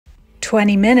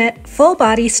20-minute full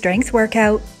body strength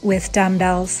workout with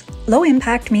dumbbells. Low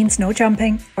impact means no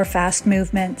jumping or fast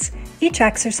movements. Each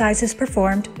exercise is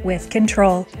performed with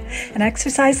control. An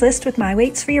exercise list with my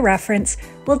weights for your reference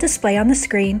will display on the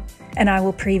screen, and I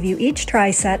will preview each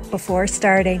tri-set before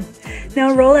starting.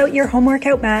 Now roll out your home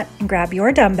workout mat and grab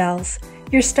your dumbbells.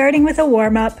 You're starting with a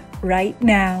warm-up right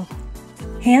now.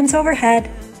 Hands overhead,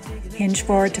 hinge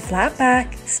forward to flat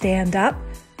back, stand up,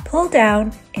 pull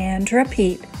down, and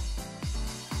repeat.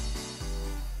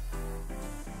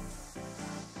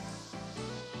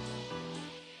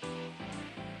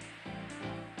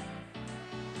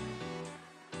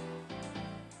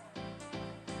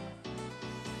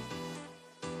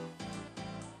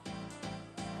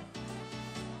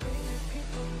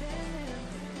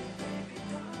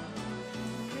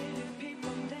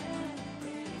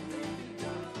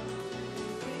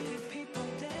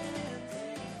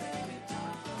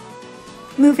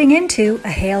 Moving into a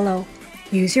halo.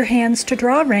 Use your hands to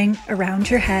draw a ring around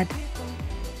your head.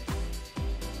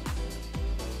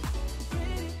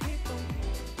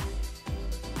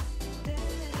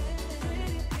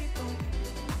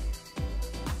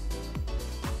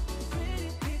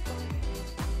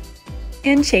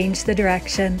 And change the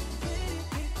direction.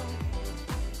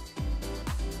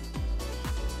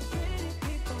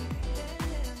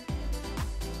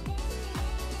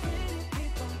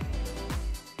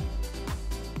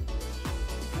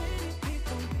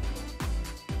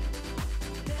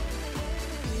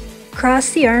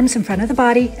 Cross the arms in front of the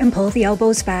body and pull the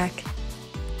elbows back.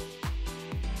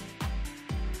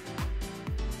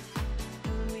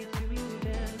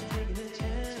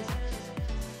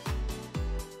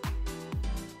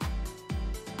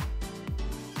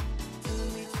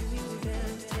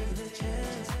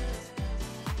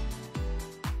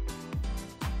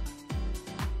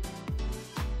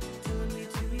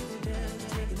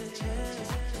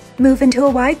 Move into a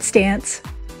wide stance.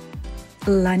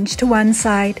 Lunge to one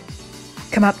side.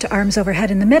 Come up to arms overhead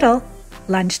in the middle,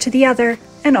 lunge to the other,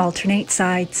 and alternate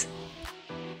sides.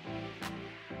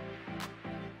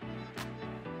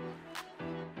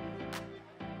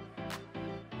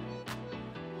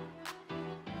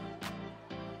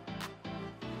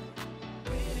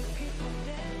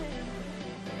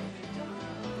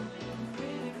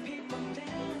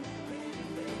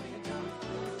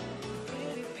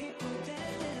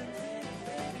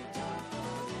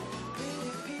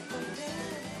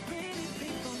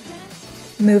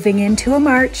 Moving into a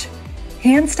march,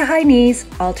 hands to high knees,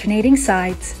 alternating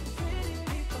sides.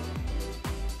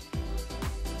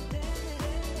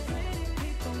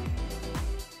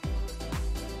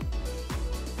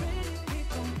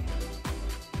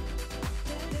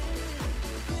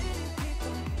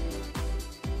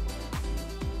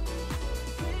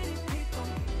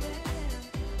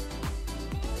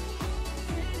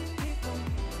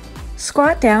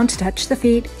 Squat down to touch the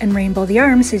feet and rainbow the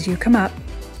arms as you come up.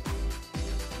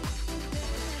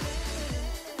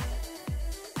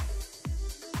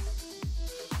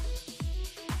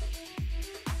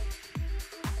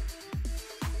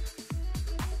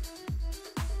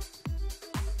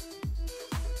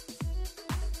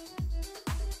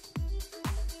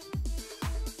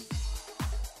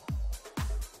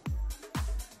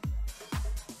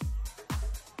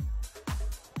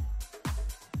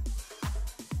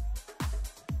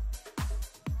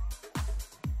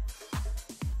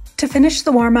 To finish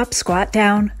the warm-up, squat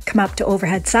down, come up to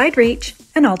overhead side reach,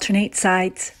 and alternate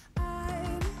sides.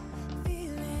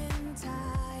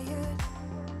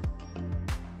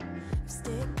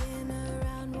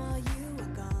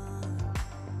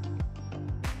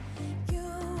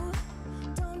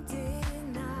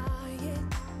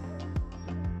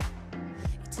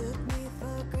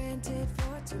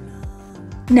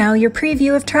 Now your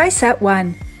preview of Triset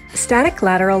ONE. Static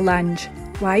lateral lunge.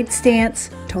 Wide stance,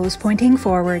 toes pointing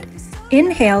forward.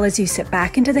 Inhale as you sit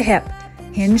back into the hip.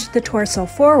 Hinge the torso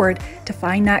forward to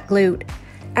find that glute.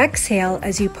 Exhale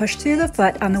as you push through the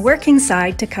foot on the working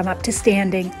side to come up to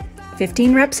standing.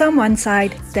 15 reps on one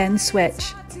side, then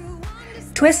switch.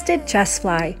 Twisted chest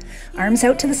fly. Arms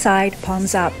out to the side,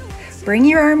 palms up. Bring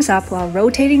your arms up while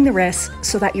rotating the wrists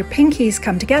so that your pinkies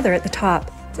come together at the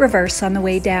top. Reverse on the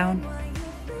way down.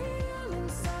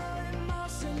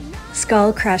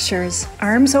 Skull crushers.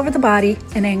 Arms over the body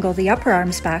and angle the upper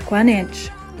arms back 1 inch.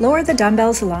 Lower the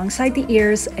dumbbells alongside the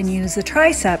ears and use the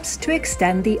triceps to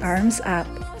extend the arms up.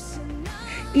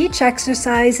 Each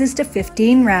exercise is to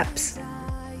 15 reps.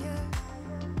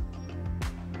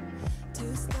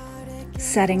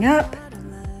 Setting up.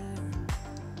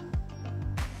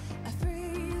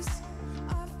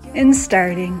 And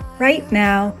starting right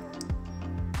now.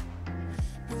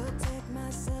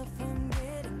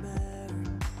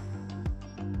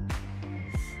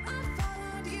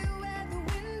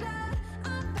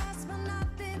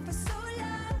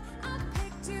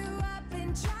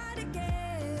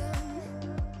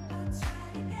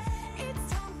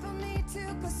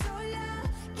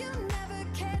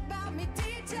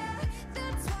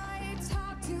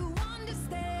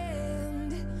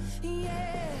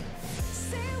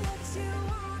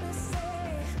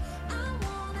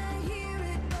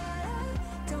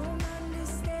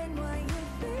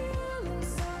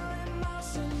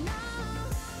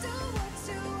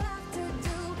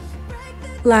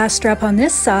 Last rep on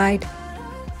this side.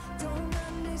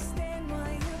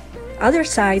 Other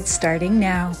side starting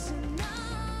now.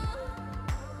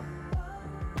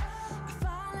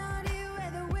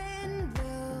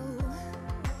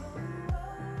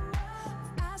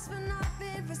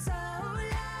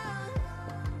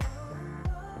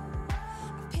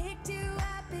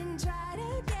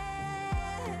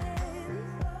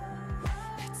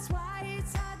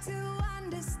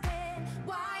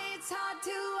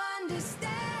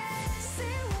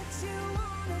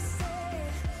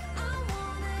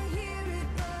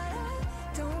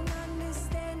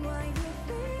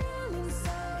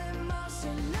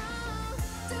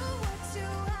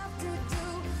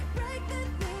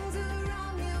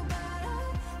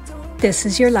 This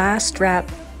is your last rep.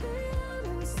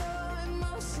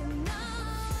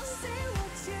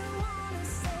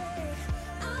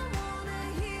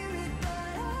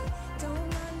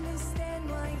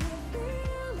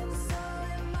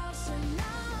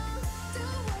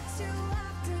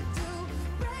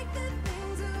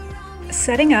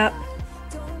 Setting up.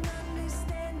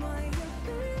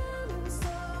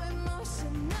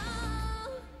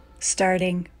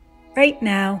 Starting right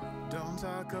now. Don't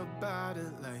talk about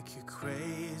it like you're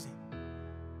crazy.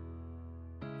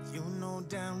 You know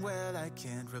damn well I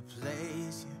can't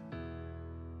replace you.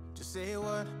 Just say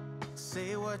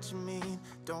what you mean.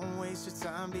 Don't waste your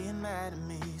time being mad at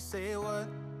me. Say what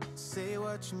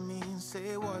you mean,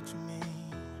 say what you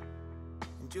mean.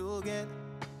 And you'll get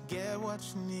what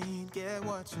you need, get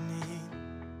what you need.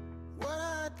 What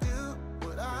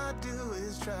I do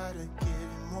is try to give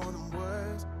you more than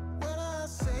words. When I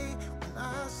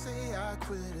say I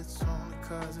quit, it's only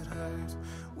cause it hurts.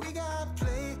 We got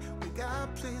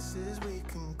places we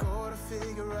can go to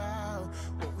figure out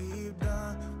what we've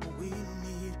done, what we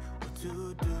need, what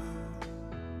to do.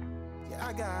 Yeah,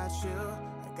 I got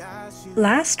you.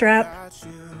 Last rep.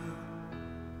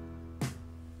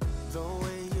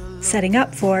 Setting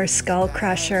up for skull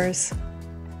crushers.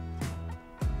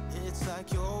 It's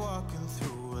like you're walking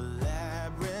through a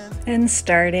labyrinth. And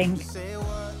starting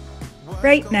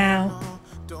right now.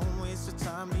 Don't waste your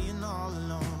time being all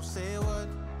alone. Say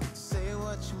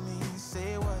what you mean,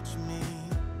 say what you mean.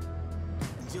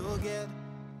 And you'll get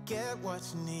what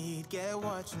you need, get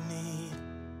what you need.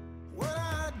 What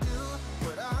I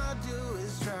do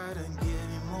is try to give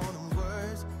you more than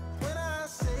words. When I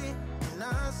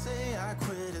say I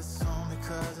quit, it's only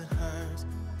cause it hurts.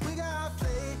 We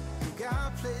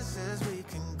got places we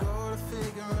can go to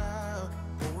figure out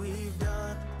what we've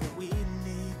done, what we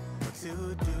need, what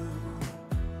to do.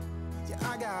 Yeah,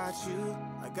 I got you.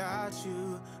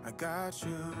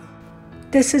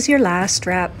 This is your last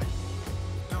rep.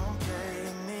 Don't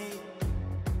play me,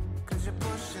 cause you're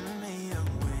pushing me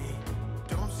away.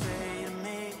 Don't say to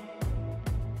me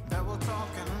that we'll talk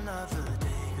another day.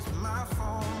 Cause my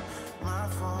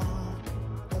phone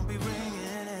won't be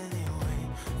ringing anyway.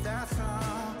 That's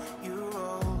how you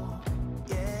roll,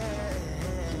 yeah.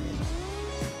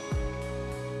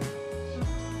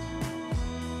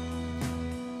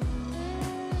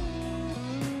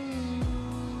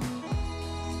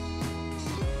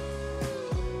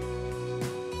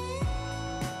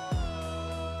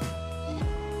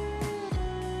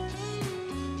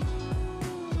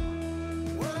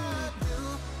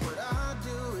 What I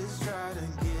do is try to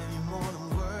give you more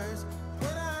than words.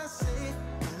 When I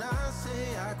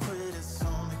say I quit, it's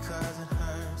only cause it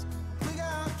hurts. We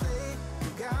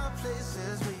got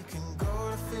places we can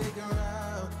go to figure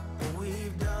out what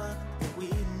we've done, what we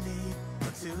need,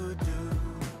 what to do.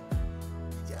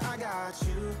 Yeah, I got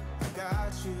you.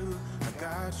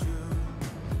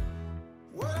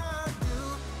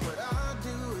 What I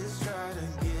do is try to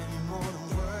give you more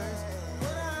than words.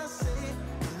 When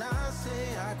I say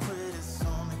I quit, it's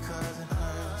only cause it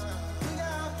hurts.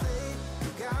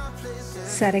 We got places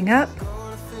Setting up. go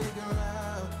to figure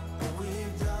out what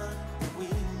we've done, what we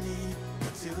need,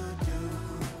 what to do.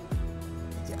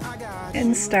 Yeah, I got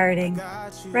And starting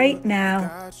right now.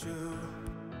 got you.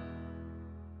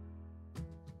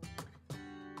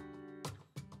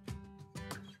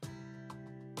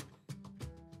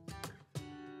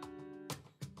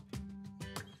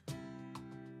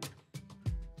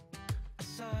 I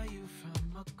saw you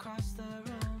from across the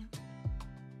room.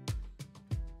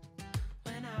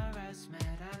 When our eyes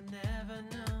met, I never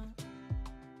knew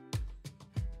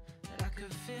that I could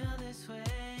feel this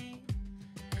way,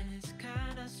 and it's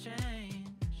kinda strange.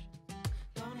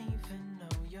 Don't even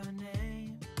know your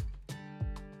name.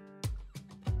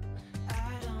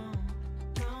 I don't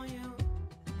know you,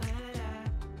 but I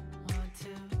want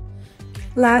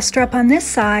to. Last rep on this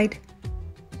side.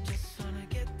 Just wanna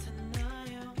get to know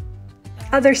you.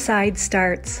 Other side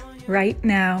starts right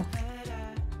now.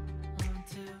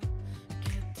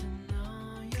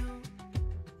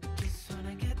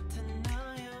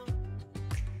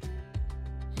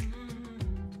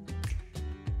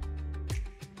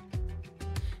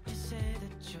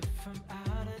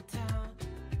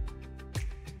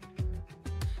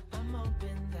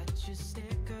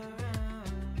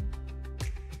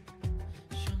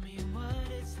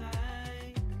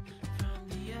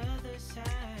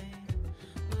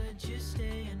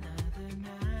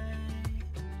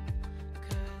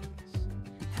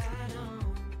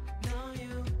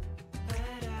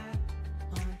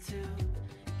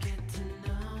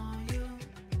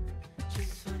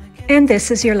 And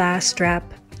this is your last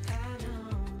rep.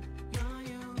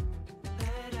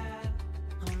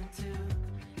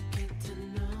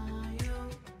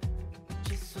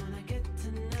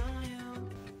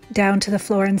 Down to the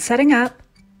floor and setting up.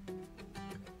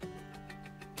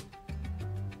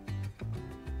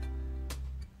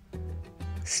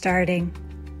 Starting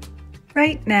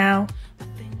right now.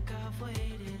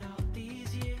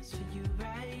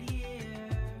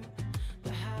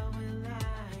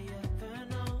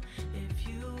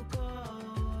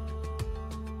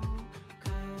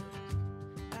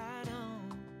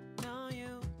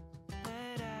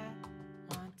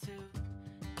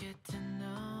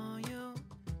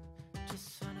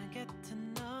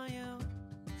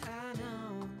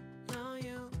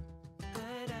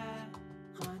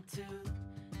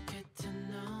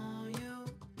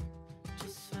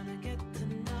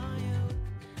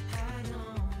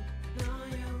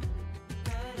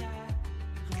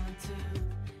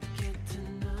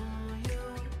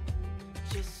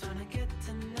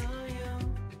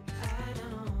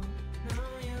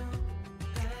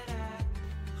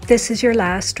 This is your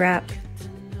last rep.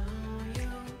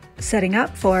 Setting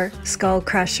up for skull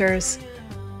crushers.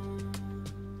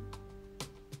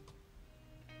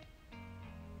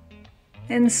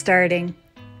 And starting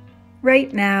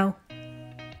right now.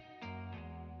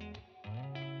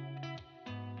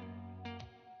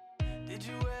 Did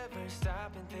you ever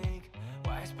stop and think,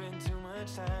 why spend too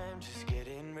much time just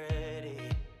getting ready?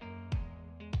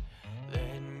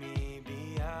 Let me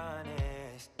be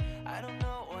honest, I don't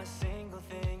know a single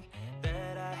thing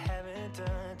that I haven't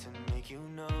done to make you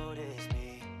notice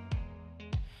me.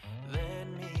 Let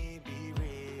me be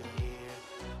real here.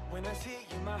 When I see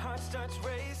you, my heart starts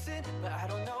racing, but I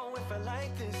don't know if I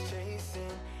like this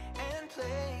chasing and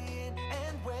playing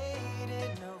and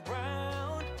waiting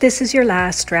around. This is your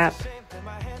last rep.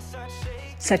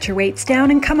 Set your weights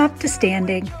down and come up to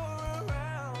standing.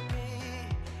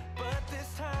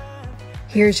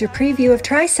 Here's your preview of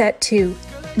Triset 2.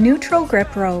 Neutral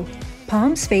grip row.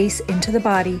 Palms face into the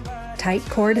body. Tight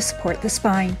core to support the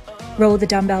spine. Roll the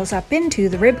dumbbells up into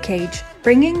the rib cage,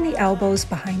 bringing the elbows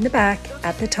behind the back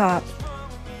at the top.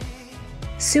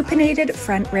 Supinated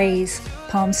front raise.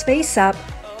 Palms face up,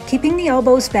 keeping the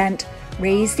elbows bent.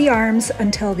 Raise the arms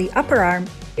until the upper arm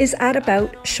is at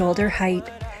about shoulder height.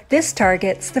 This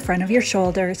targets the front of your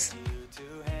shoulders.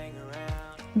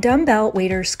 Dumbbell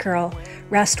waiter's curl.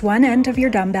 Rest one end of your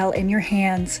dumbbell in your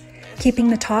hands, keeping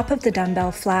the top of the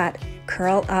dumbbell flat.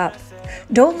 Curl up.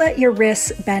 Don't let your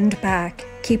wrists bend back.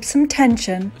 Keep some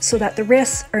tension so that the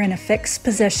wrists are in a fixed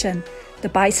position. The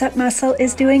bicep muscle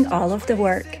is doing all of the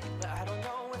work.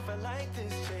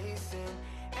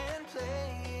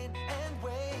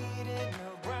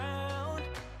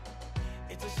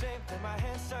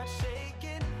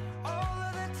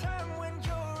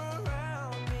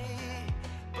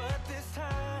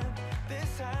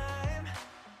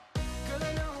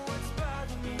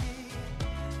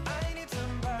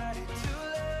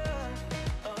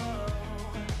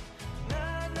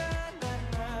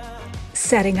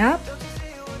 Setting up,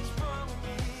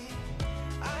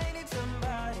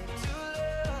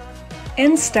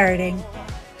 and starting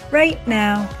right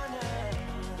now.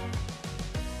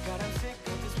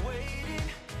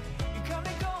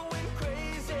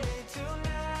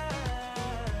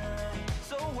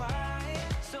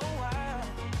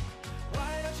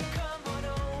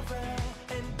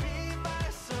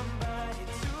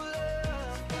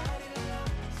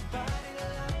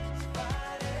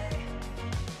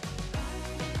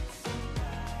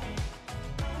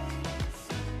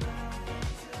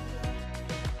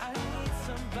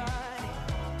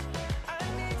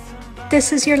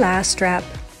 This is your last rep.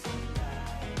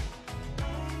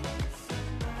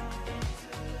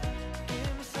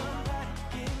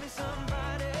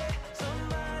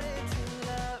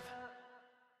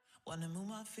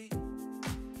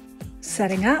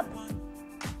 Setting up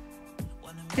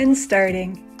and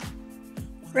starting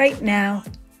right now.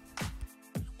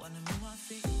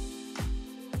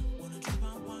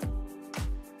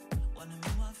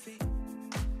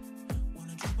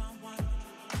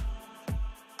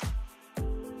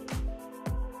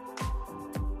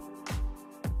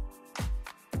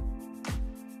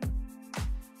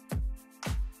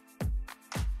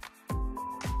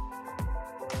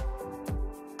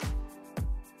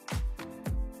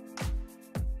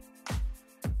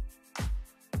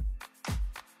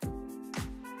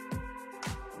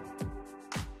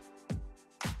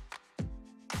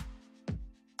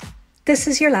 This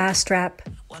is your last rep.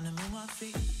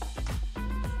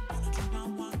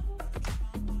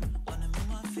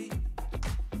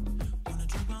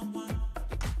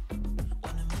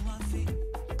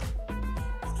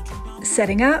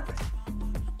 Setting up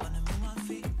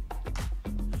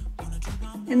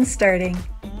and starting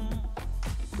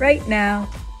right now.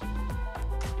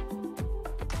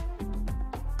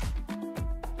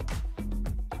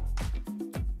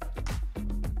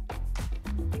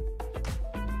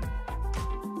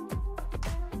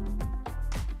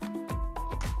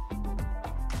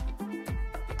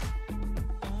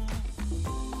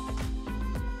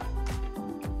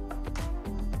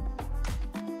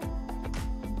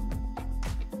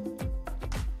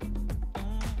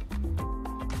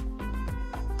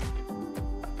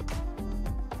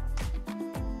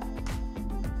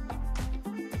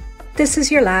 This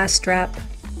is your last rep.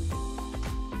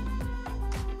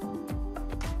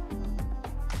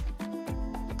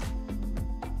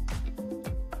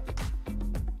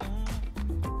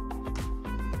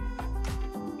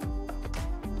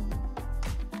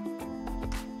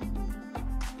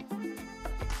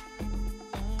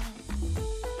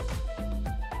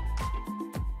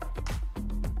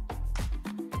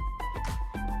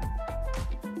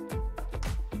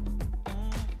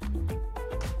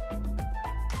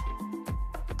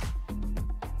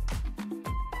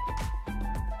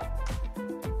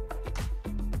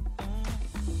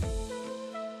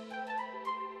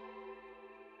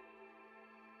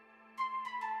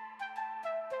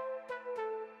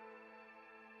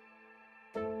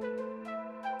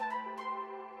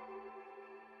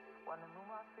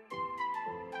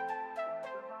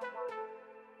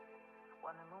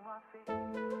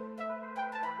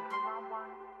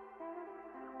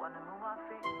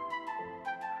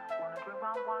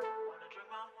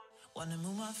 Wanna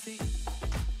move my feet.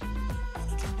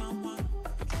 Wanna drink my wine.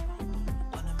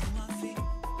 Wanna move my feet.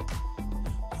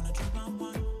 Wanna drink my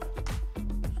wine.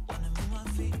 Wanna move my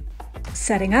feet.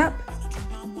 Setting up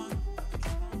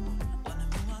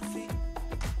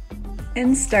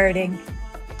and starting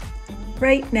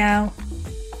right now.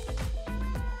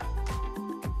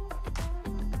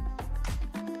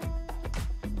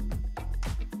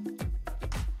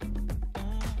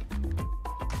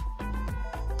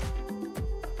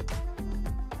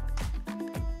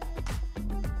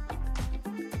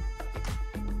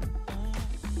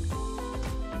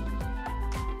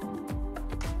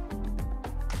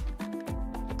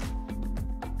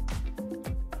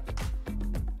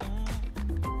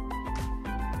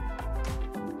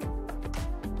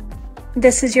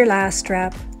 This is your last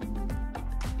rep.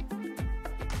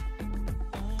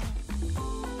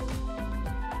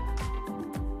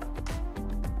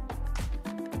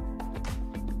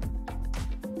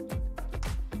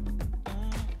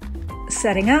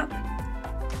 Setting up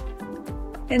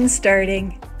and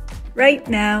starting right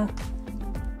now.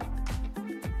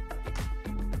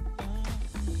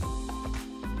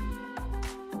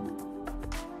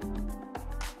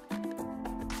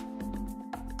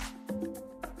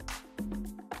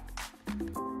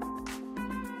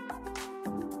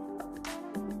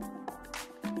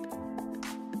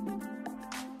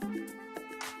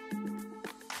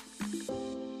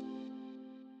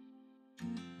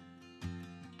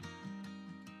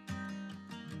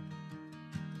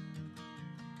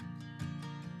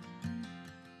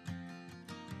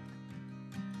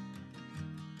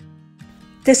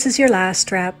 This is your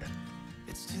last rep.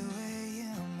 It's 2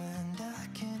 a.m. and I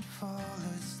can't fall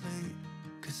asleep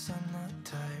 'cause I'm not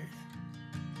tired.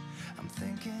 I'm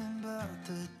thinking about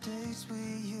the days we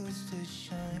used to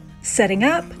shine. Setting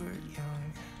up We were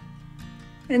young.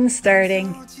 and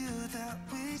starting Told you that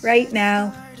we right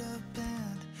now. start a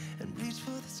band and reach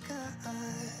for the sky.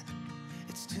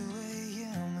 It's 2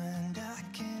 a.m. and I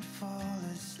can't fall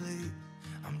asleep.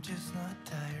 I'm just not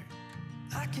tired.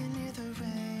 I can hear the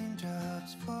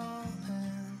raindrops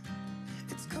falling.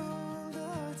 It's cold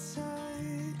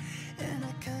outside and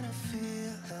I kind of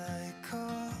feel like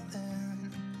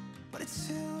calling, but it's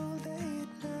too late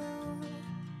now.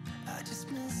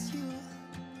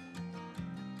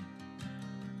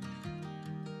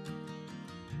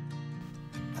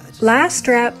 Last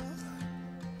rep,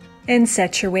 and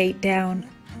set your weight down.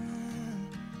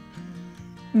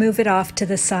 Move it off to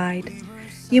the side.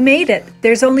 You made it.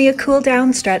 There's only a cool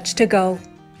down stretch to go.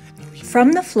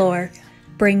 From the floor,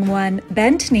 bring one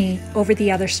bent knee over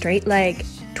the other straight leg.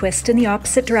 Twist in the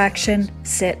opposite direction,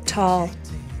 sit tall.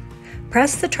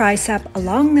 Press the tricep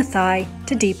along the thigh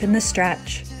to deepen the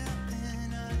stretch.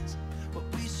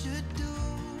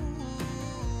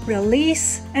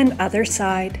 Release and other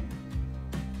side.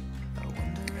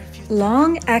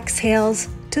 Long exhales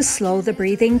to slow the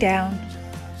breathing down.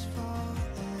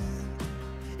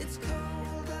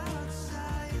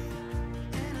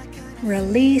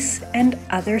 Release and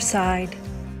other side.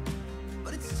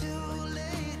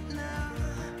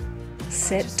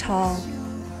 Sit tall.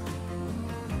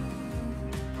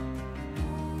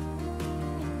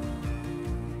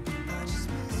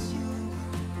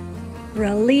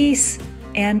 Release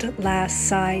and last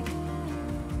side.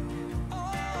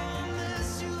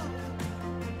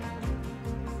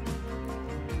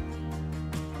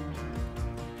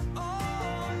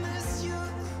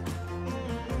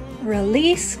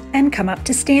 Release and come up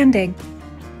to standing.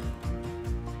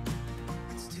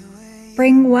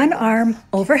 Bring one arm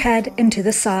overhead and to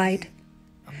the side.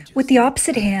 With the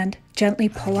opposite hand, gently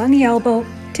pull on the elbow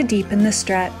to deepen the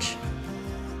stretch.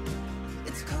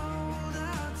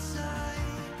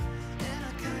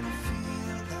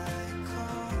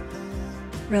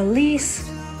 Release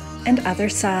and other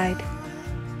side.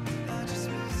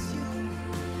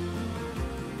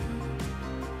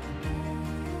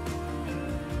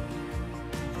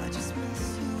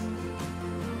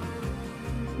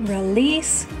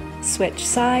 Release, switch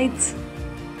sides.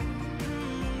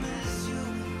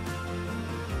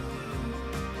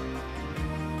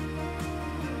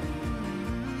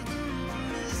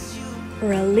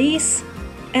 Release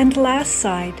and last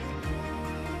side.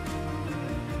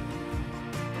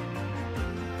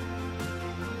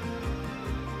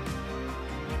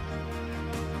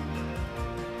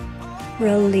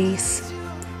 Release.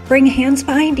 Bring hands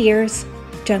behind ears.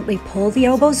 Gently pull the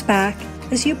elbows back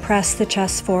as you press the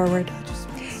chest forward.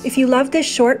 If you love this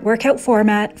short workout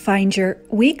format, find your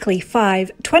weekly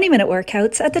 5 20-minute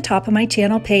workouts at the top of my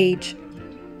channel page.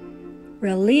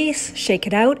 Release, shake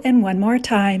it out, and one more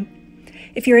time.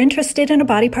 If you're interested in a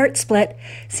body part split,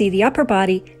 see the upper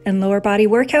body and lower body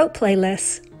workout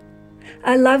playlists.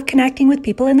 I love connecting with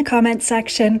people in the comments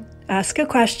section. Ask a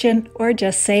question or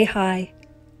just say hi.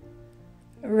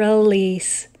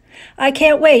 Release. I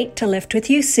can't wait to lift with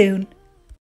you soon.